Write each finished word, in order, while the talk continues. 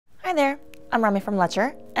I'm Rami from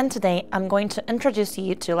Ledger, and today I'm going to introduce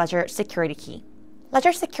you to Ledger Security Key.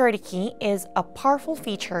 Ledger Security Key is a powerful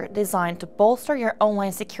feature designed to bolster your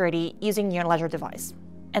online security using your Ledger device.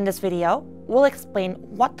 In this video, we'll explain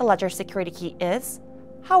what the Ledger Security Key is,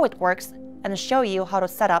 how it works, and show you how to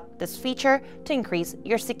set up this feature to increase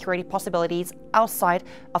your security possibilities outside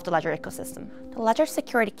of the Ledger ecosystem. The Ledger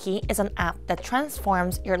Security Key is an app that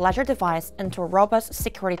transforms your Ledger device into a robust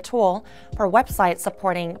security tool for websites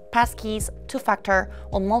supporting Passkeys, two-factor,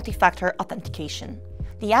 or multi-factor authentication.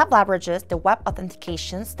 The app leverages the web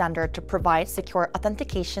authentication standard to provide secure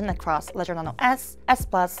authentication across Ledger Nano S, S+,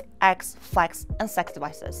 X, Flex, and 6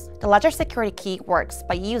 devices. The Ledger Security Key works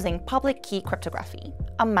by using public key cryptography,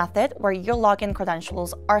 a method where your login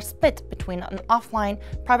credentials are split between an offline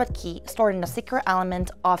private key stored in the secure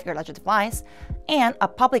element of your Ledger device and a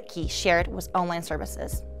public key shared with online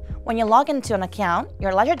services. When you log into an account,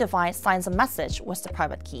 your Ledger device signs a message with the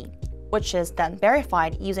private key, which is then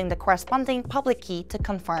verified using the corresponding public key to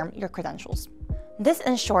confirm your credentials. This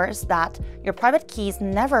ensures that your private keys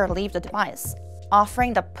never leave the device,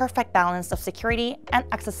 offering the perfect balance of security and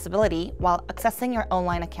accessibility while accessing your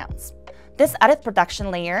online accounts. This added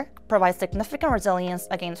protection layer provides significant resilience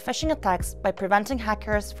against phishing attacks by preventing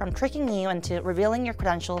hackers from tricking you into revealing your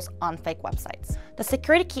credentials on fake websites. The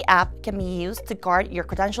Security Key app can be used to guard your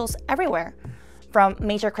credentials everywhere, from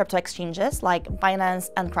major crypto exchanges like Binance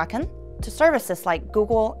and Kraken, to services like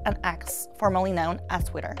Google and X, formerly known as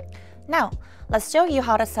Twitter. Now, let's show you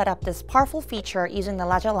how to set up this powerful feature using the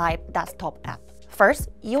Ledger Live desktop app. First,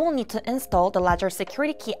 you will need to install the Ledger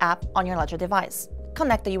Security Key app on your Ledger device.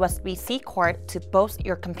 Connect the USB-C cord to both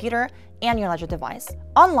your computer and your Ledger device.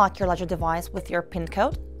 Unlock your Ledger device with your PIN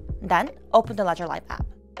code, then open the Ledger Live app.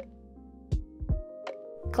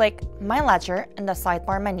 Click My Ledger in the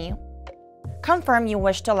sidebar menu. Confirm you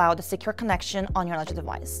wish to allow the secure connection on your Ledger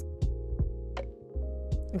device.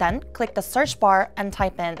 Then click the search bar and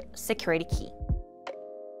type in Security Key.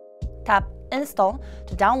 Tap Install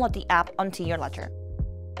to download the app onto your Ledger.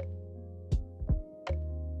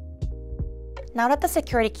 Now that the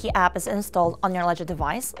Security Key app is installed on your Ledger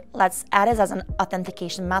device, let's add it as an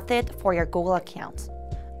authentication method for your Google account.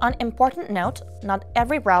 An important note, not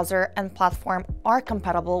every browser and platform are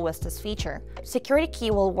compatible with this feature. Security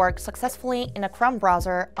Key will work successfully in a Chrome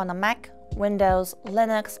browser on a Mac, Windows,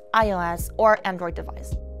 Linux, iOS, or Android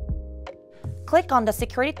device. Click on the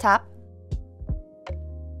Security tab,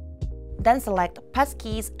 then select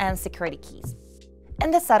Passkeys and Security Keys.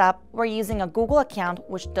 In this setup, we're using a Google account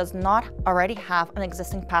which does not already have an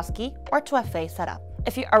existing passkey or 2FA setup.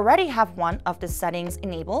 If you already have one of these settings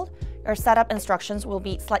enabled, your setup instructions will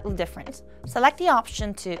be slightly different. Select the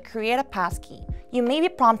option to create a passkey. You may be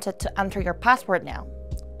prompted to enter your password now.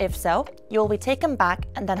 If so, you will be taken back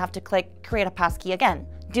and then have to click Create a Passkey again.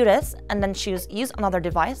 Do this and then choose Use another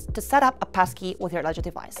device to set up a passkey with your Ledger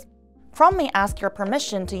device. Chrome may ask your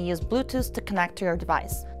permission to use Bluetooth to connect to your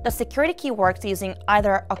device. The Security Key works using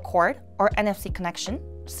either a cord or NFC connection,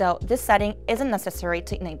 so this setting isn't necessary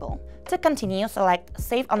to enable. To continue, select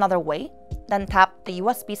Save Another Way, then tap the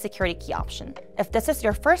USB Security Key option. If this is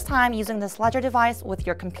your first time using this Ledger device with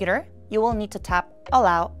your computer, you will need to tap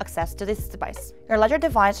Allow access to this device. Your Ledger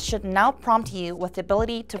device should now prompt you with the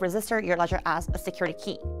ability to register your Ledger as a security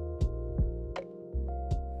key.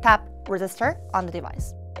 Tap Register on the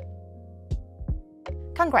device.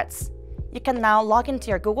 Congrats! You can now log into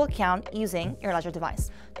your Google account using your Ledger device.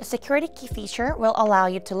 The Security Key feature will allow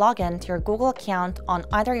you to log in to your Google account on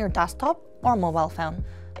either your desktop or mobile phone.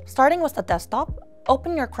 Starting with the desktop,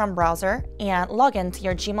 open your Chrome browser and log in to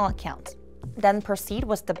your Gmail account. Then proceed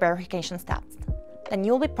with the verification steps. Then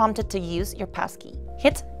you will be prompted to use your passkey.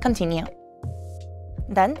 Hit Continue.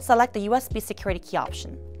 Then select the USB Security Key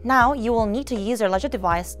option. Now you will need to use your Ledger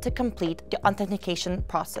device to complete the authentication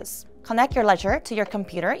process. Connect your Ledger to your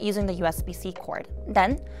computer using the USB-C cord.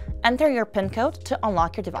 Then enter your PIN code to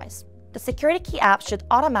unlock your device. The Security Key app should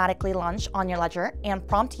automatically launch on your Ledger and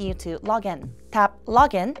prompt you to log in. Tap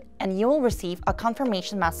Login and you will receive a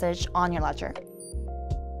confirmation message on your Ledger.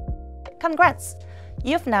 Congrats!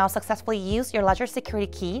 You've now successfully used your Ledger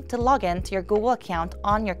Security Key to log in to your Google account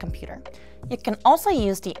on your computer. You can also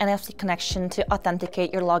use the NFC connection to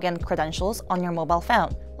authenticate your login credentials on your mobile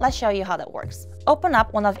phone. Let's show you how that works. Open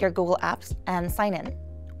up one of your Google apps and sign in.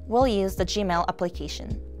 We'll use the Gmail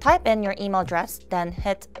application. Type in your email address, then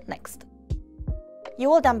hit Next. You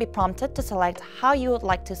will then be prompted to select how you would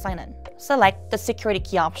like to sign in. Select the Security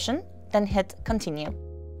Key option, then hit Continue.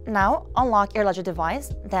 Now, unlock your Ledger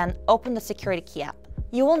device, then open the Security Key app.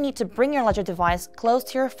 You will need to bring your Ledger device close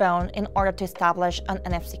to your phone in order to establish an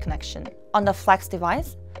NFC connection. On the Flex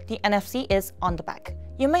device, the NFC is on the back.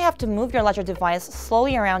 You may have to move your Ledger device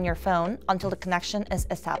slowly around your phone until the connection is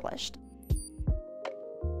established.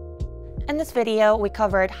 In this video, we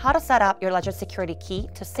covered how to set up your Ledger security key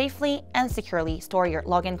to safely and securely store your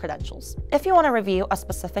login credentials. If you want to review a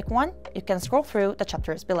specific one, you can scroll through the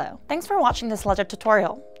chapters below. Thanks for watching this Ledger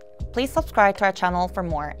tutorial. Please subscribe to our channel for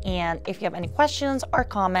more, and if you have any questions or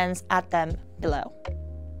comments, add them below.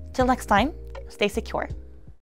 Till next time, stay secure.